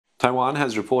Taiwan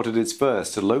has reported its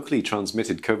first locally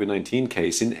transmitted COVID-19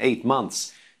 case in 8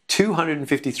 months.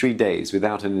 253 days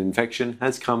without an infection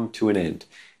has come to an end.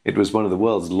 It was one of the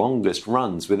world's longest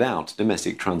runs without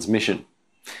domestic transmission.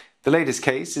 The latest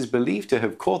case is believed to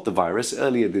have caught the virus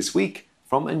earlier this week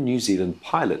from a New Zealand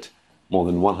pilot. More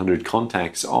than 100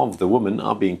 contacts of the woman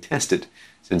are being tested.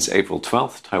 Since April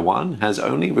 12th, Taiwan has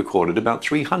only recorded about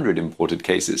 300 imported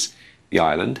cases. The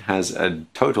island has a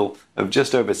total of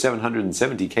just over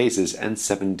 770 cases and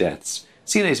 7 deaths.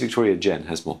 CNA's Victoria Jen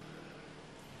has more.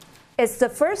 It's the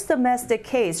first domestic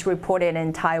case reported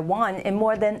in Taiwan in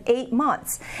more than 8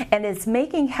 months, and it's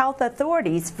making health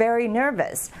authorities very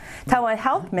nervous. Taiwan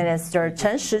Health Minister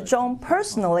Shih-chung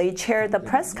personally chaired the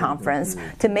press conference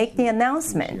to make the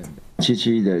announcement.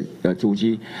 77的足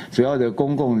迹，主要的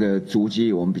公共的足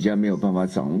迹我们比较没有办法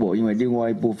掌握，因为另外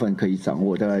一部分可以掌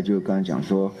握，大概就刚才讲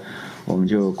说，我们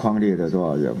就匡列了多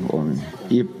少人，我们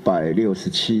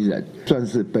167人，算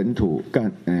是本土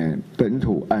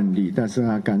案例，但是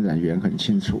它感染源很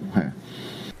清楚。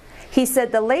He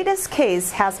said the latest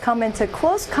case has come into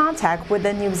close contact with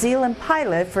the New Zealand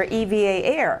pilot for EVA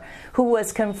Air, who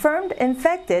was confirmed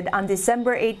infected on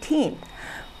December 18th.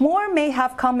 More may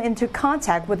have come into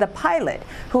contact with the pilot,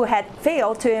 who had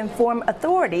failed to inform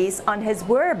authorities on his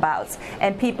whereabouts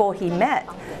and people he met.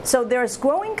 So there's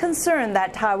growing concern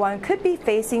that Taiwan could be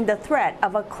facing the threat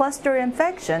of a cluster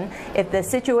infection if the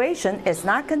situation is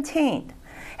not contained.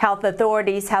 Health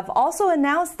authorities have also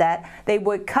announced that they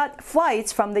would cut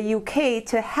flights from the UK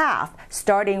to half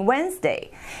starting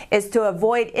Wednesday. It's to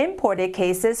avoid imported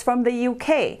cases from the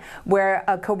UK, where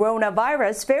a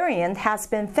coronavirus variant has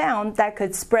been found that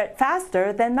could spread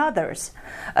faster than others.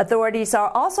 Authorities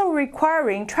are also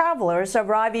requiring travelers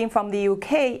arriving from the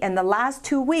UK in the last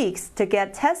 2 weeks to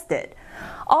get tested.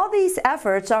 All these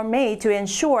efforts are made to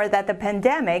ensure that the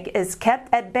pandemic is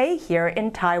kept at bay here in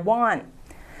Taiwan.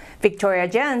 Victoria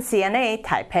Jen, CNA,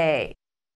 Taipei.